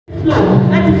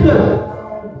Let it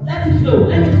flow. Let it flow.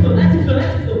 Let it flow. Let it flow.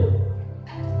 Let it flow.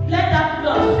 Let that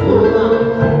blood flow now.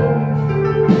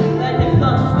 Let the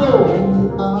blood flow.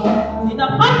 In the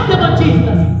mighty name of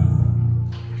Jesus.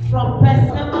 From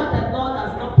wherever the Lord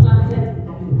has not planted in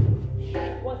you.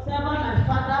 Whatever my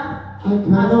Father has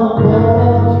not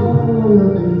planted in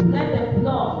you. Let the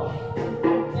blood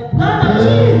of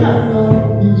Jesus.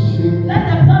 Let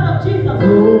the blood of Jesus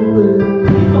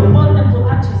begin to burn them to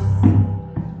ashes.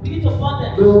 Begin to burn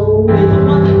them. Begin to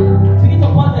burn them. Begin to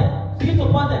burn them. Begin to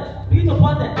burn them. Begin to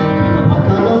burn them. Begin to burn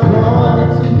them.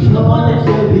 Begin to burn them.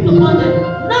 Begin to burn them.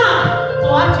 Now to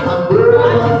ashes. To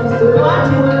ashes. To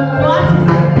ashes. To ashes.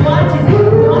 To ashes.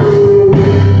 To ashes.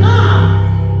 Now.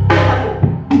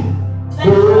 Let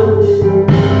it go.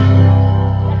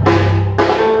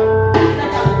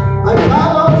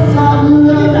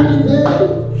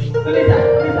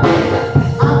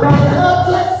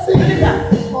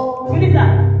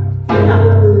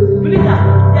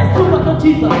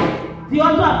 Jesus, the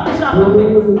author of Fisher Prophet.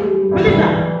 Melissa,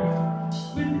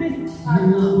 with this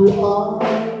hand now.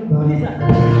 Melissa.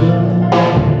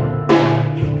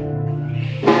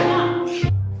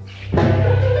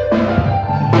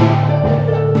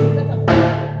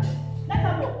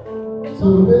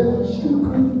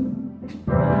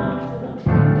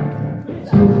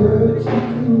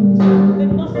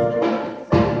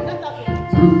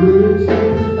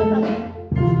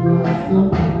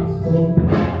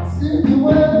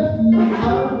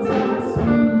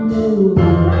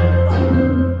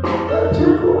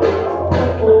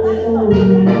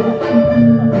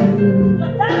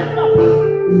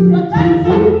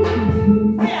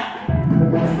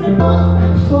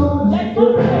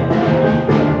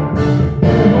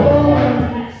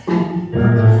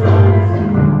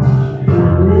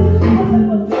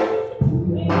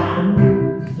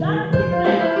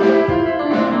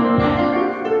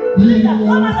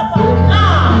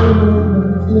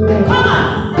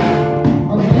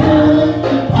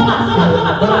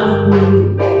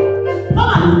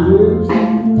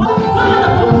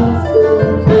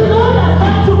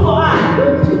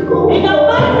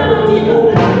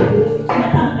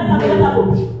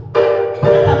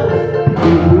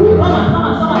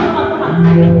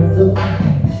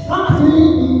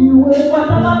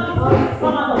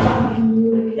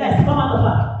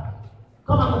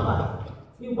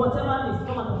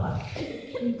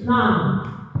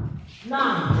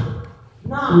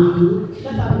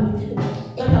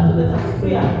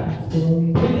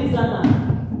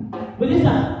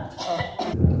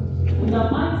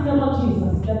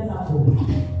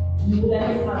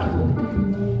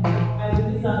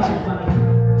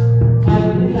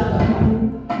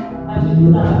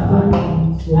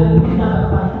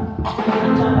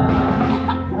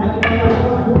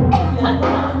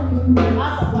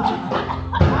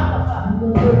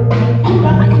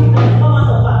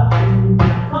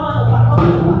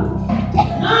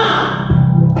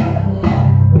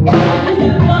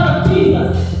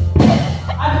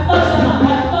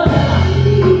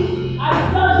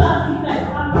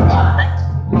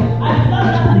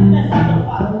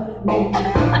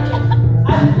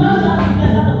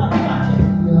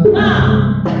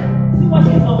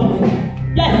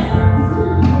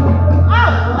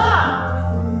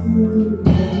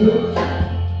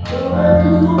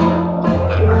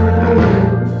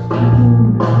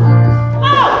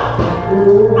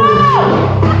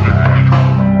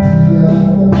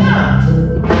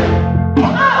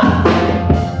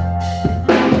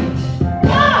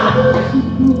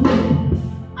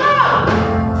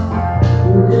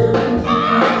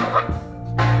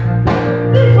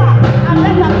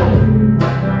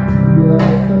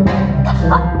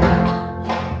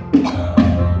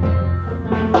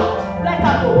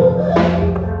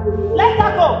 Let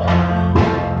her go.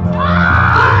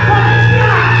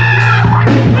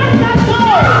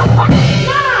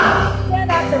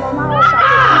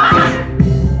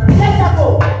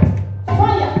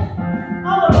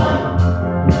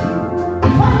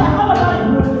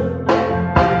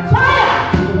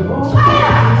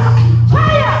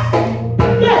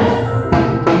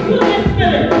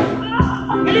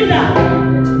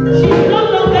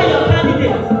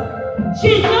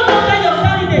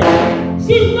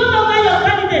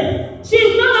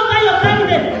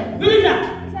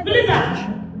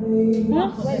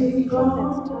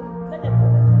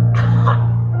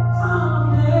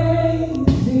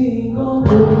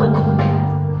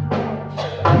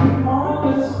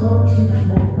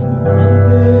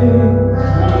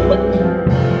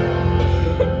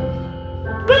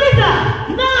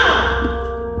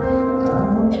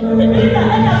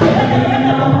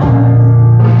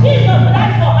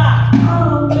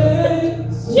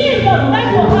 Jesus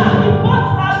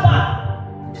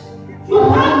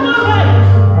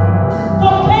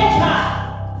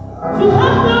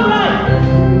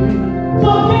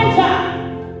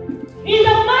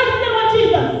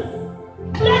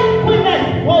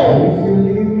go.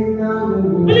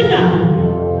 Melissa,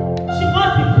 she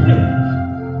must be free.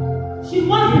 She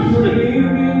must be free.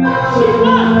 She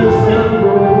must be free.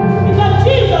 Because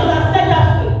Jesus has set her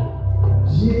free.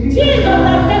 Jesus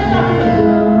has set her free.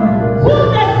 Who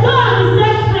the Son is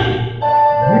set free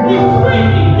is free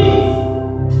indeed.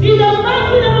 In the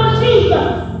mighty name of Jesus.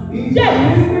 Yes.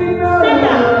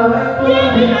 Satan, hear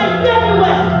me and hear me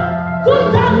well.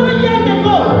 2,000 years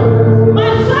ago, my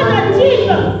father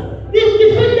Jesus is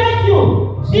defeated you.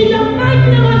 In the mighty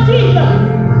name of Jesus.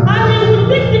 And he will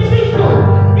defeat you.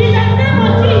 In the name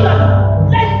of Jesus.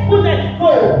 Let bullets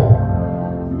go.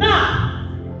 Now,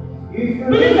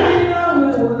 Melissa, enough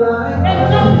is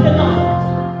enough.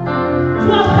 You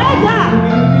have heard her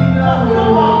for so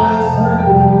long.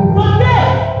 Today,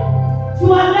 you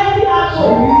are letting her go.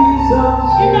 In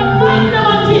the mighty name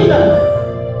of Jesus,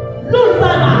 loose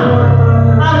her now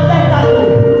and let her go.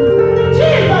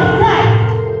 Jesus said,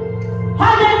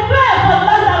 had they prayed for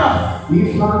Lazarus, he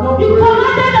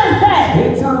commanded and said,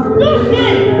 loose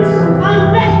him and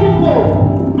let him go.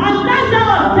 And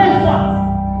Lazarus came forth.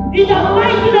 In the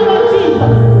mighty name of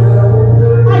Jesus,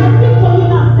 I speak to you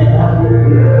now, Satan.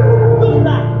 Look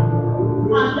back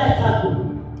and let her go.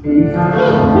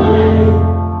 Look goodness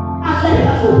and let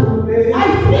her go. I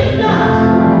speak now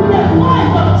with the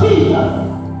voice of Jesus.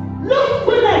 Look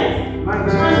goodness and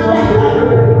let her go.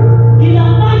 In the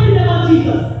mighty name of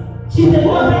Jesus, she's a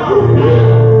mother of fire.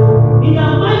 In the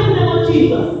mighty name of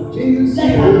Jesus,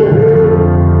 let her go.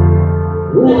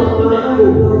 Let goodness go.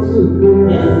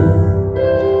 Yes.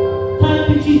 Thank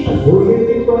you, Jesus.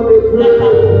 Let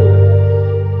her go.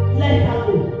 Let her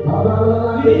go.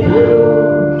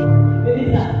 Melissa.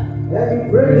 Melissa.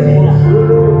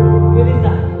 Melissa.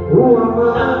 Melissa.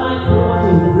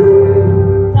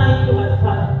 Thank you, my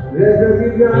Father.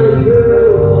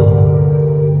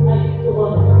 Thank you,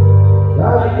 Lord.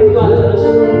 Thank you,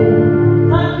 adoration.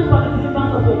 Thank you for the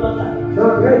deliverance of your daughter.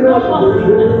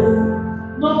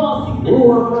 No more sickness. No more sickness.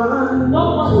 No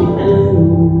more sickness.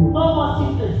 No more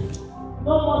sickness.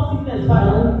 No more sickness,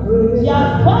 Father. She has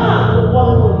vowed to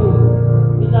work for you.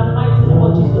 In the mighty name of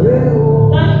Jesus.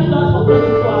 Thank you, Lord, for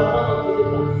waiting for our God of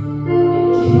deliverance. In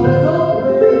Jesus' name.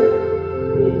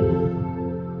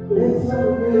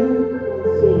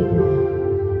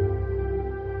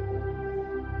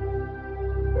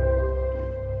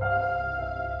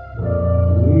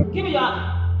 Give me your hand.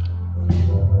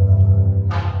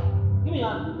 Give me your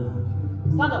hand.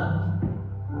 Stand up.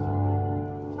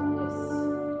 Yes.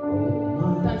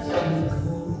 Thanks, Jesus.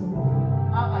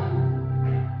 How are you?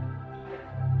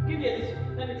 Give me a little.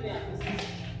 Let me clear this.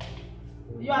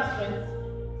 You have strength.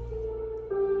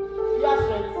 You have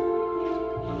strength.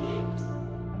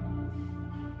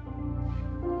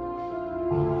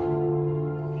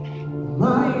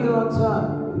 My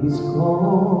altar is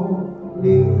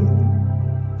calling.